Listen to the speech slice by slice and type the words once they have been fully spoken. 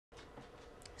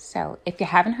So, if you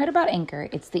haven't heard about Anchor,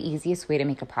 it's the easiest way to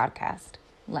make a podcast.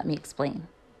 Let me explain.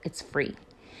 It's free.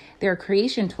 There are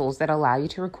creation tools that allow you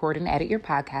to record and edit your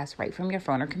podcast right from your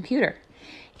phone or computer.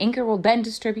 Anchor will then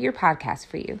distribute your podcast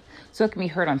for you, so it can be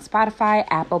heard on Spotify,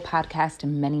 Apple Podcast,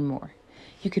 and many more.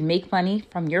 You can make money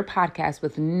from your podcast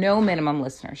with no minimum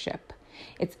listenership.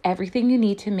 It's everything you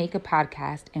need to make a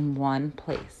podcast in one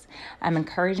place. I'm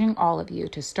encouraging all of you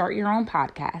to start your own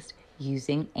podcast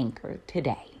using Anchor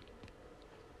today.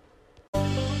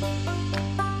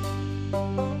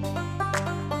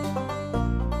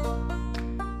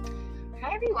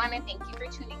 Hi everyone, and thank you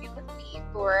for tuning in with me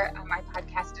for my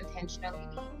podcast Intentionally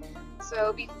Me.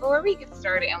 So before we get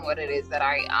started on what it is that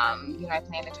I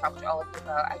plan to talk to all of you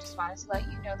about, I just wanted to let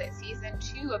you know that season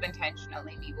 2 of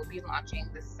Intentionally Me will be launching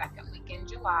the second week in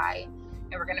July,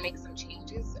 and we're going to make some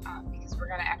changes because we're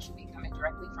going to actually be coming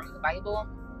directly from the Bible.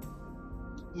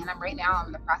 And I'm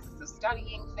in the process of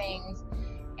studying things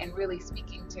and really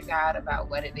speaking to God about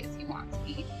what it is He wants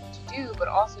me to do, but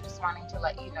also just wanting to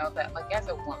let you know that, like, as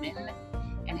a woman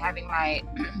and having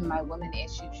my woman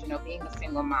issues, being a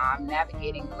single mom,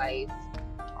 navigating life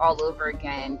all over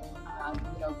again,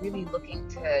 really looking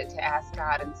to ask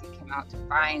God and seek Him out to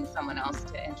find someone else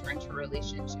to enter into a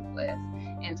relationship with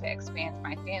and to expand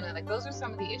my family. Like, those are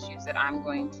some of the issues that I'm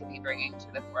going to be bringing to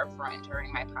the forefront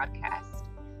during my podcast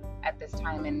at this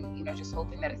time, and just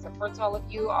hoping that it supports all of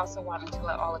you. Also wanting to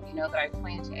let all of you know that I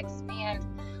plan to expand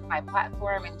my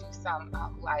platform and do some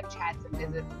live chats and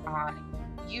visits on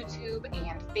YouTube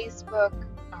and Facebook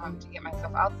to get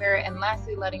myself out there. And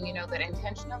lastly, letting you know that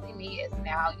Intentionally Me is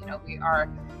now, we are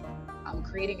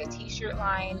creating a t-shirt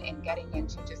line and getting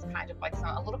into just kind of like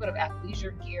a little bit of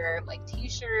athleisure gear, like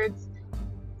t-shirts,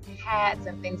 hats,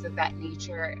 and things of that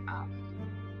nature.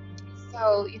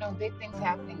 So, big things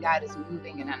happening. God is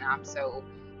moving, and I'm so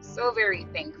very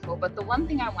thankful. But the one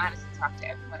thing I wanted to talk to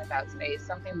everyone about today is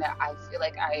something that I feel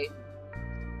like I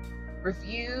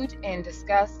reviewed and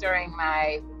discussed during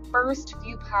my first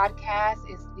few podcasts,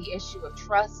 is the issue of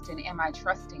trust. And am I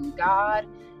trusting God?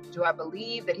 Do I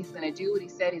believe that He's going to do what He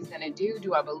said He's going to do?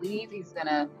 Do I believe He's going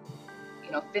to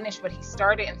finish what He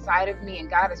started inside of me? And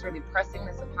God is really pressing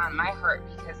this upon my heart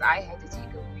because I had to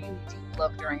take a really deep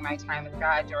look during my time with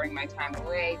God, during my time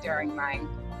away, during my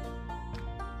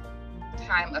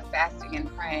time of fasting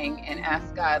and praying, and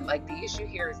ask God, like, the issue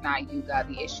here is not you, God,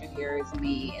 the issue here is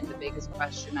me. And the biggest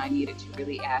question I needed to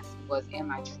really ask was,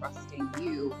 am I trusting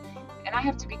you? And I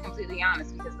have to be completely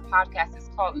honest, because the podcast is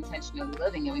called Intentionally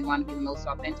Living, and we want to be the most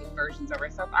authentic versions of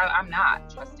ourselves. I'm not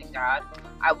trusting God.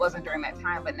 I wasn't during that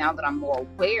time, but now that I'm more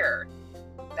aware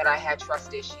that I had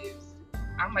trust issues,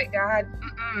 I'm like, God,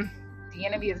 the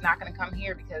enemy is not going to come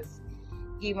here, because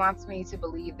He wants me to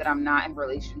believe that I'm not in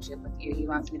relationship with you. He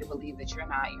wants me to believe that you're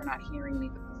not hearing me.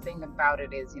 But the thing about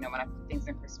it is, when I put things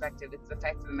in perspective, it's the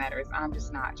fact of the matter is I'm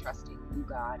just not trusting you,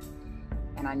 God.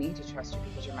 And I need to trust you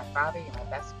because you're my Father, you're my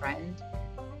best friend.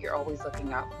 You're always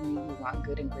looking out for me. You want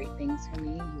good and great things for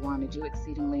me. You want to do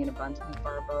exceedingly and abundantly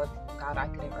far above, God, I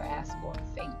could ever ask or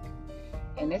think.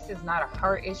 And this is not a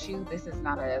heart issue. This is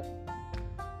not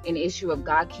an issue of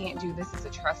God can't do. This is a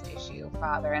trust issue,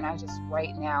 Father. And I just,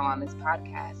 right now on this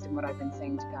podcast, and what I've been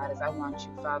saying to God is, I want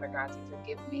you, Father God, to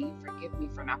forgive me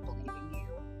for not believing you.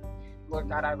 Lord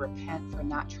God, I repent for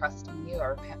not trusting you. I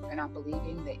repent for not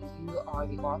believing that you are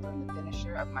the author and the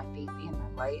finisher of my faith and my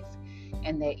life,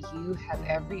 and that you have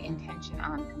every intention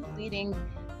on completing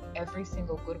every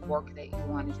single good work that you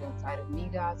want to do inside of me,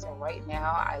 God. So right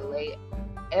now, I lay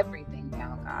everything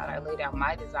down, God. I lay down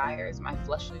my desires, my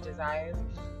fleshly desires.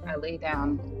 I lay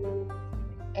down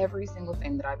every single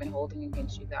thing that I've been holding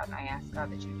against you, God, and I ask, God,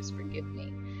 that you just forgive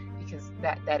me, because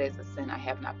that is a sin. I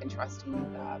have not been trusting you,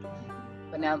 God.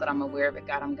 But now that I'm aware of it,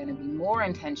 God, I'm going to be more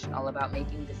intentional about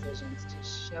making decisions to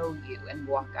show you and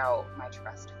walk out my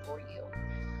trust for you.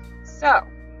 So,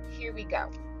 here we go.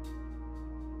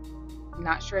 I'm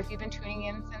not sure if you've been tuning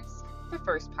in since the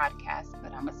first podcast,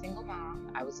 but I'm a single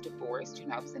mom. I was divorced.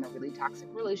 I was in a really toxic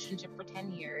relationship for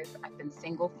 10 years. I've been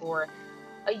single for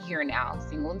a year now,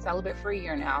 single and celibate for a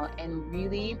year now. And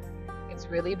really, it's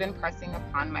really been pressing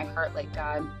upon my heart, like,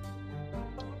 God,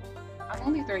 I'm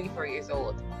only 34 years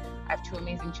old. I have 2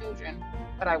 amazing children,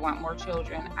 but I want more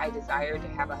children. I desire to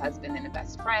have a husband and a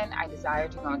best friend. I desire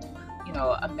to go into,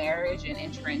 a marriage and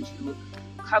enter into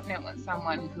covenant with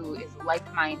someone who is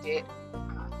like-minded,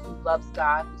 who loves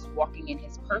God, who's walking in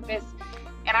His purpose.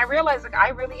 And I realized, like, I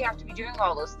really have to be doing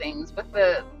all those things. But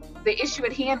the issue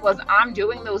at hand was, I'm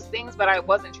doing those things, but I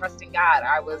wasn't trusting God.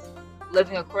 I was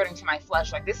living according to my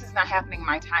flesh. Like, this is not happening in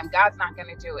my time. God's not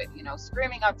going to do it.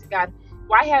 Screaming up to God,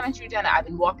 why haven't you done it? I've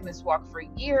been walking this walk for a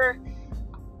year.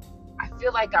 I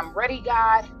feel like I'm ready,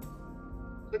 God.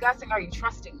 But God's saying, are you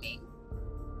trusting me?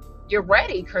 You're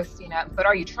ready, Christina, but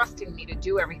are you trusting me to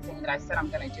do everything that I said I'm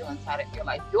going to do inside of your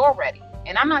life? You're ready.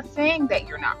 And I'm not saying that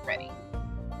you're not ready.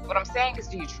 What I'm saying is,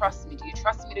 do you trust me? Do you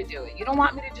trust me to do it? You don't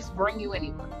want me to just bring you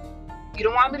anyone. You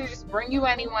don't want me to just bring you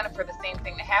anyone for the same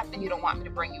thing to happen. You don't want me to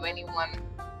bring you anyone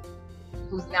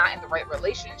who's not in the right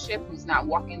relationship, who's not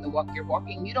walking the walk you're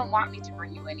walking. You don't want me to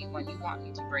bring you anyone. You want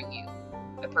me to bring you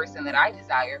the person that I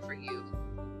desire for you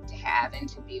to have and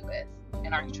to be with.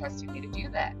 And are you trusting me to do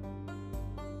that?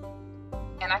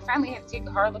 And I finally had to take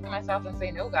a hard look at myself and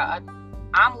say, no, God,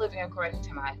 I'm living according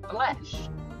to my flesh.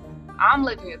 I'm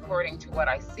living according to what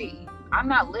I see. I'm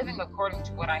not living according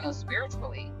to what I know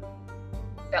spiritually.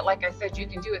 That, like I said, you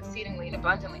can do exceedingly and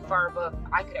abundantly far above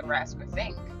I could ever ask or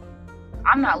think.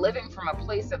 I'm not living from a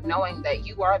place of knowing that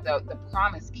you are the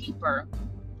promise keeper.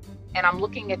 And I'm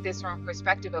looking at this from a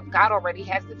perspective of God already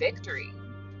has the victory.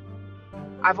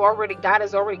 God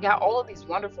has already got all of these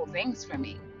wonderful things for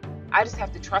me. I just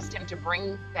have to trust him to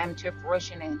bring them to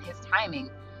fruition in his timing.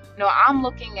 No, I'm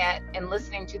looking at and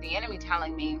listening to the enemy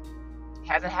telling me, it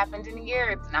hasn't happened in a year.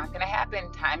 It's not going to happen.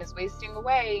 Time is wasting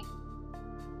away.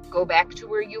 Go back to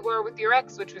where you were with your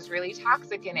ex, which was really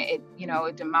toxic, and it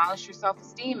demolished your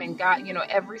self-esteem. And God,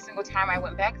 every single time I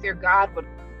went back there, God would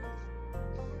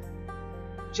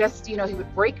just, he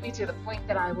would break me to the point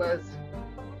that I was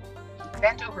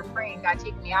bent over praying, God,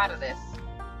 take me out of this.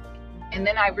 And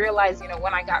then I realized,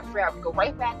 when I got free, I would go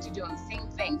right back to doing the same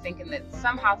thing, thinking that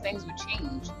somehow things would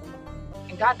change.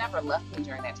 And God never left me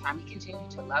during that time. He continued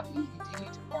to love me. He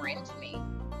continued to pour into me.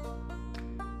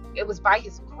 It was by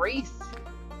his grace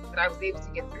that I was able to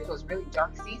get through those really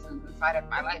dark seasons inside of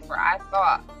my life where I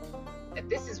thought that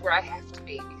this is where I have to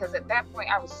be. Because at that point,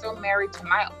 I was so married to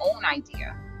my own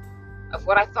idea of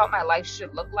what I thought my life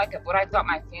should look like, of what I thought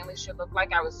my family should look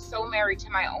like. I was so married to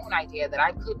my own idea that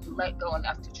I couldn't let go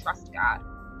enough to trust God.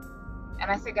 And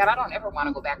I said, God, I don't ever want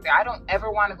to go back there. I don't ever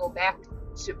want to go back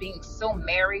to being so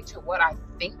married to what I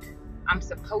think I'm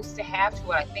supposed to have, to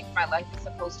what I think my life is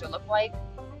supposed to look like,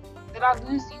 that I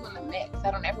lose you in the mix.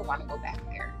 I don't ever want to go back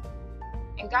there.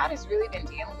 And God has really been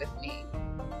dealing with me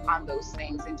on those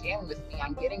things and dealing with me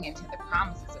on getting into the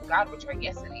promises of God, which are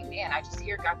yes and amen. I just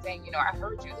hear God saying, I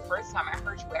heard you the first time. I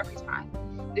heard you every time.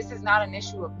 This is not an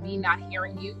issue of me not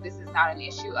hearing you. This is not an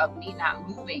issue of me not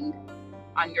moving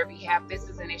on your behalf. This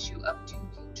is an issue of, do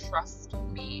you trust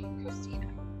me, Christina?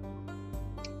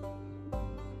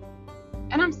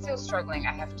 And I'm still struggling,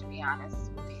 I have to be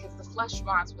honest, because the flesh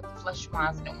wants what the flesh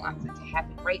wants, and it wants it to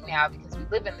happen right now, because we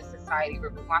live in this society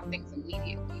where we want things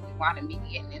immediately. We want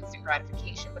immediate and instant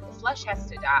gratification, but the flesh has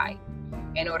to die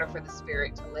in order for the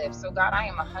spirit to live. So God, I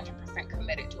am 100%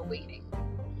 committed to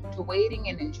waiting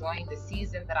and enjoying the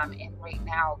season that I'm in right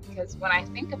now, because when I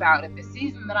think about it, the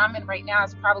season that I'm in right now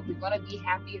is probably one of the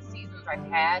happiest seasons I've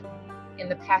had in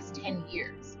the past 10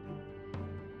 years.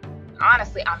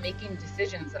 Honestly, I'm making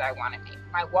decisions that I want to make.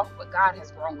 My walk with God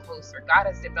has grown closer. God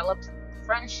has developed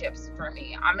friendships for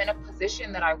me. I'm in a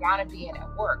position that I want to be in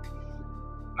at work.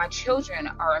 My children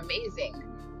are amazing.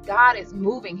 God is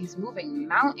moving. He's moving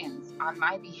mountains on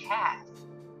my behalf.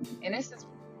 And this is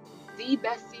the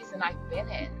best season I've been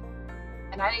in.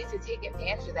 And I need to take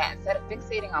advantage of that instead of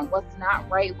fixating on what's not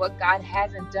right, what God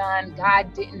hasn't done.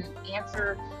 God didn't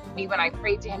answer me when I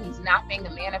prayed to him. He's not being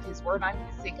a man of his word. I need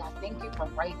to say, God, thank you for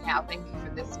right now. Thank you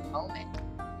for this moment.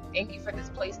 Thank you for this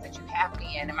place that you have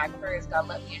me in. And my prayer is, God,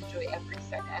 let me enjoy every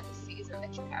second of the season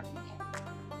that you have me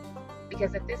in.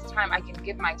 Because at this time, I can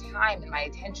give my time and my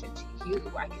attention to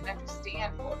you. I can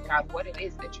understand, Lord God, what it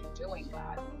is that you're doing,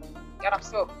 God. God, I'm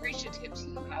so appreciative to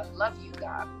you, and I love you,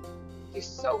 God. You're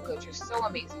so good. You're so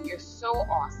amazing. You're so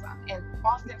awesome. And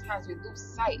oftentimes we lose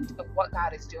sight of what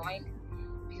God is doing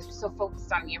because we're so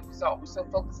focused on the end result. We're so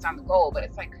focused on the goal. But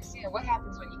it's like, Christina, what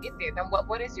happens when you get there? Then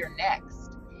what is your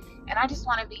next? And I just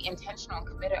want to be intentional and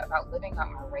committed about living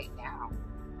up my right now.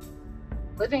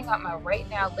 Living up my right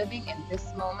now, living in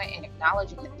this moment, and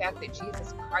acknowledging the fact that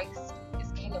Jesus Christ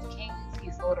is King of Kings.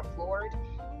 He's Lord of Lords.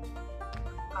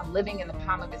 I'm living in the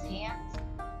palm of his hands.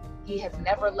 He has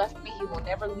never left me. He will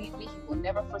never leave me. He will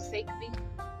never forsake me.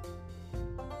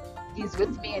 He's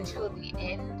with me until the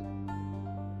end.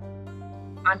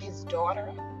 I'm his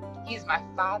daughter. He's my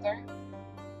father.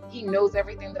 He knows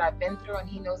everything that I've been through, and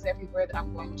he knows everywhere that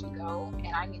I'm going to go.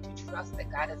 And I need to trust that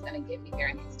God is going to get me there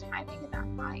in his timing and not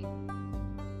mine.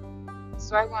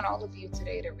 So I want all of you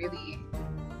today to really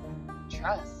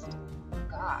trust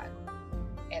God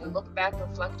and look back,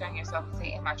 reflect on yourself and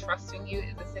say, am I trusting you?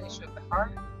 Is this an issue of the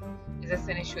heart? Is this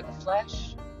an issue of the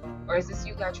flesh? Or is this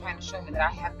you, God, trying to show me that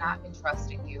I have not been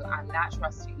trusting you? I'm not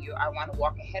trusting you. I want to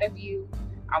walk ahead of you.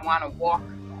 I want to walk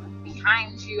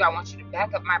behind you. I want you to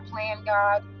back up my plan,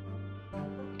 God.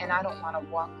 And I don't want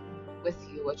to walk with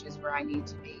you, which is where I need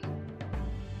to be.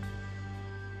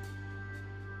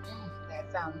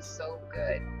 That sounds so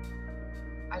good.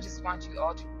 I just want you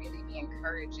all to really be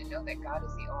encouraged and know that God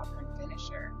is the author and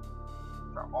finisher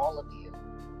for all of you.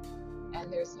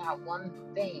 And there's not one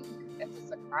thing that's a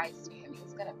surprise to him.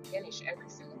 He's going to finish every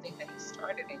single thing that he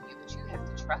started in you, but you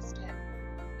have to trust him.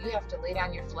 You have to lay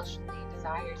down your fleshly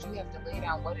desires. You have to lay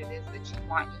down what it is that you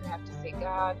want. You have to say,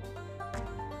 God,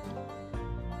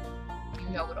 you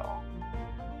know it all.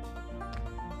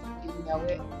 You know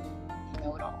it. You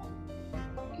know it all.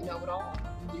 You know it all.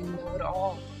 You know it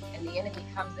all. And the enemy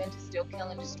comes in to steal, kill,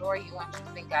 and destroy. You want you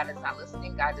to think God is not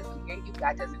listening. God doesn't hear you.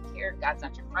 God doesn't care. God's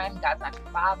not your friend. God's not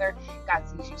your father. God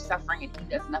sees you suffering and he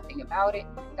does nothing about it.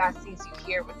 God sees you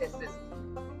here with this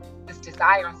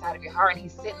desire inside of your heart, and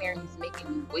he's sitting there and he's making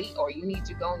you wait, or you need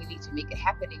to go and you need to make it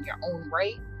happen in your own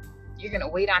way. You're going to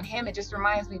wait on him. It just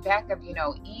reminds me back of,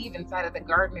 Eve inside of the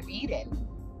Garden of Eden.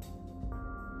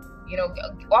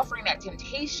 Offering that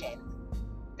temptation.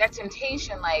 That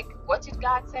temptation, like, what did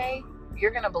God say?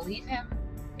 You're going to believe him.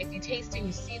 If you taste and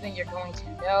you see, then you're going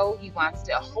to know. He wants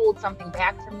to hold something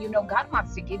back from you. No, God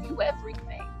wants to give you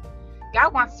everything.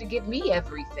 God wants to give me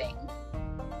everything.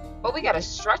 But we got to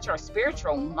stretch our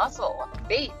spiritual muscle of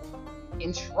faith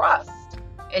and trust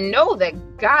and know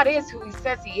that God is who he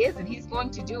says he is, and he's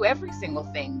going to do every single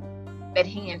thing that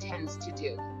he intends to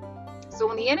do. So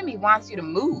when the enemy wants you to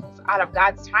move out of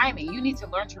God's timing, you need to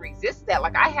learn to resist that.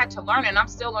 Like I had to learn, and I'm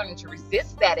still learning to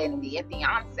resist that enemy at the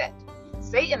onset.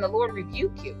 Satan, the Lord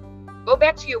rebuke you. Go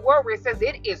back to your word where it says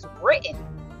it is written.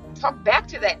 Talk back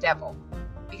to that devil,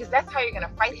 because that's how you're going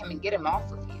to fight him and get him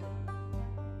off of you.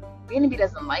 The enemy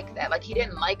doesn't like that. Like he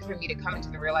didn't like for me to come into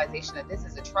the realization that this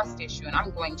is a trust issue, and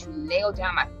I'm going to nail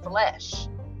down my flesh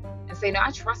and say, no,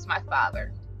 I trust my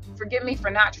Father. Forgive me for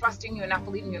not trusting you and not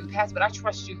believing you in the past, but I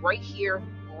trust you right here,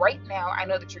 right now. I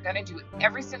know that you're going to do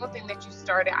every single thing that you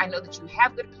started. I know that you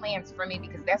have good plans for me,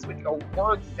 because that's what your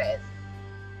word says.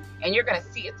 And you're going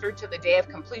to see it through to the day of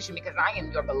completion, because I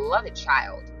am your beloved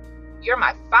child. You're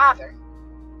my Father,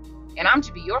 and I'm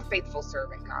to be your faithful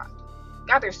servant, God.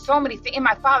 God, there's so many things. In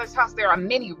my Father's house, there are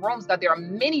many rooms, God. There are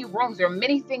many rooms. There are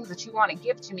many things that you want to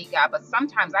give to me, God. But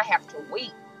sometimes I have to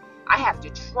wait. I have to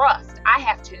trust. I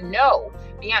have to know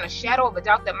beyond a shadow of a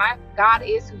doubt that my God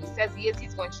is who he says he is.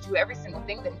 He's going to do every single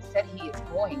thing that he said he is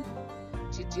going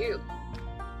to do.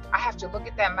 I have to look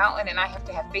at that mountain, and I have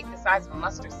to have faith the size of a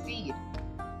mustard seed.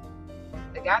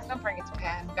 That God's going to bring it to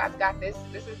pass. God's got this.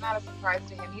 This is not a surprise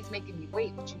to him. He's making me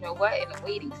wait. But you know what? In the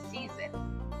waiting season,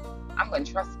 I'm going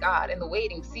to trust God. In the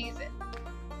waiting season,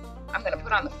 I'm going to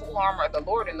put on the full armor of the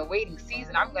Lord. In the waiting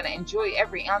season, I'm going to enjoy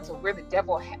every ounce of where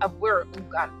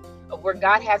where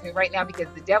God has me right now, because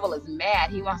the devil is mad.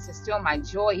 He wants to steal my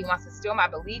joy. He wants to steal my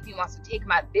belief. He wants to take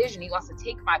my vision. He wants to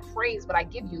take my praise, but I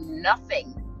give you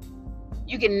nothing.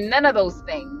 You get none of those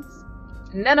things.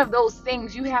 None of those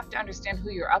things. You have to understand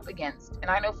who you're up against.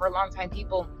 And I know for a long time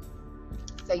people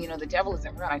say, the devil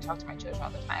isn't real. I talk to my children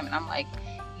all the time, and I'm like,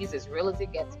 he's as real as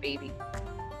it gets, baby.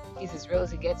 He's as real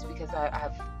as it gets, because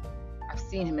I've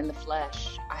seen him in the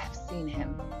flesh. I have seen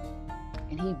him.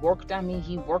 And he worked on me.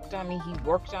 He worked on me. He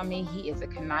worked on me. He is a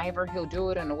conniver. He'll do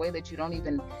it in a way that you don't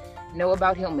even know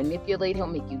about. He'll manipulate. He'll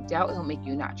make you doubt. He'll make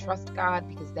you not trust God,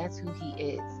 because that's who he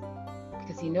is.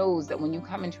 Because he knows that when you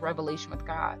come into revelation with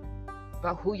God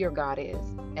about who your God is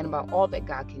and about all that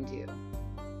God can do,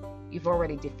 you've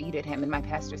already defeated him. And my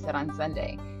pastor said on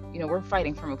Sunday, we're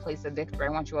fighting from a place of victory. I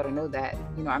want you all to know that.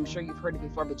 I'm sure you've heard it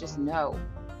before, but just know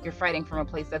you're fighting from a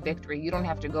place of victory. You don't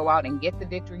have to go out and get the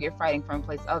victory. You're fighting from a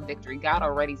place of victory. God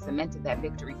already cemented that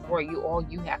victory for you. All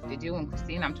you have to do, and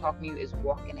Christine, I'm talking to you, is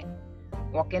walk in it.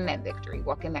 Walk in that victory.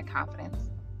 Walk in that confidence.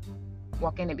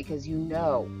 Walk in it, because you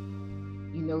know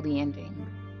the ending.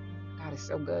 God is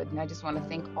so good. And I just want to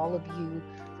thank all of you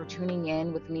for tuning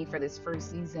in with me for this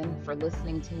first season, for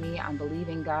listening to me. I'm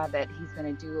believing, God, that he's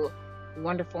going to do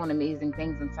wonderful and amazing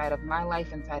things inside of my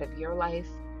life, inside of your life.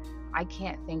 I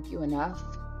can't thank you enough.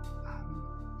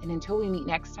 And until we meet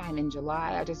next time in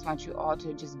July, I just want you all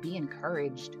to just be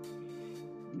encouraged.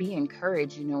 Be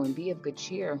encouraged, and be of good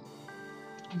cheer.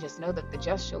 And just know that the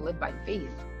just shall live by faith.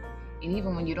 And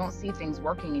even when you don't see things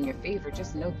working in your favor,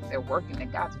 just know that they're working,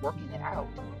 that God's working it out.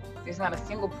 There's not a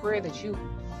single prayer that you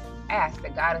ask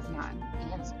that God is not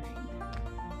answering.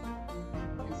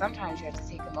 And sometimes you have to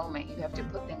take a moment. You have to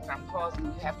put things on pause, and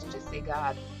you have to just say,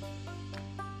 God,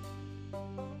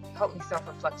 help me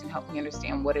self-reflect and help me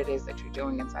understand what it is that you're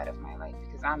doing inside of my life,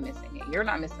 because I'm missing it. You're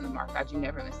not missing the mark, God. You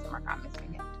never miss the mark. I'm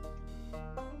missing it.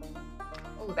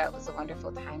 Oh, that was a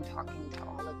wonderful time talking to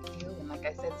all of you. And like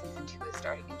I said, season 2 is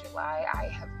starting in July. I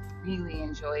have really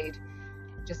enjoyed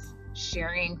just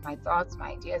sharing my thoughts,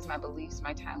 my ideas, my beliefs,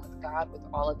 my time with God with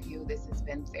all of you. This has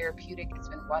been therapeutic. It's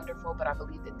been wonderful, but I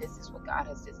believe that this is what God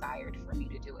has desired for me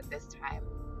to do at this time,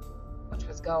 which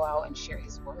was go out and share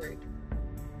his word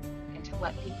and to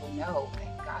let people know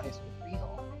that God is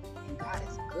real and God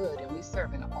is good and we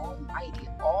serve an almighty,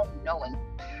 all-knowing,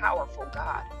 powerful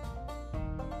God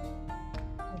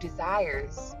who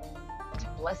desires to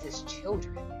bless his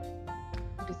children,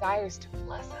 who desires to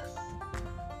bless us.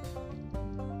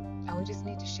 And we just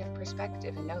need to shift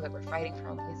perspective and know that we're fighting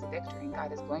from a place of victory and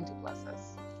God is going to bless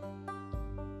us.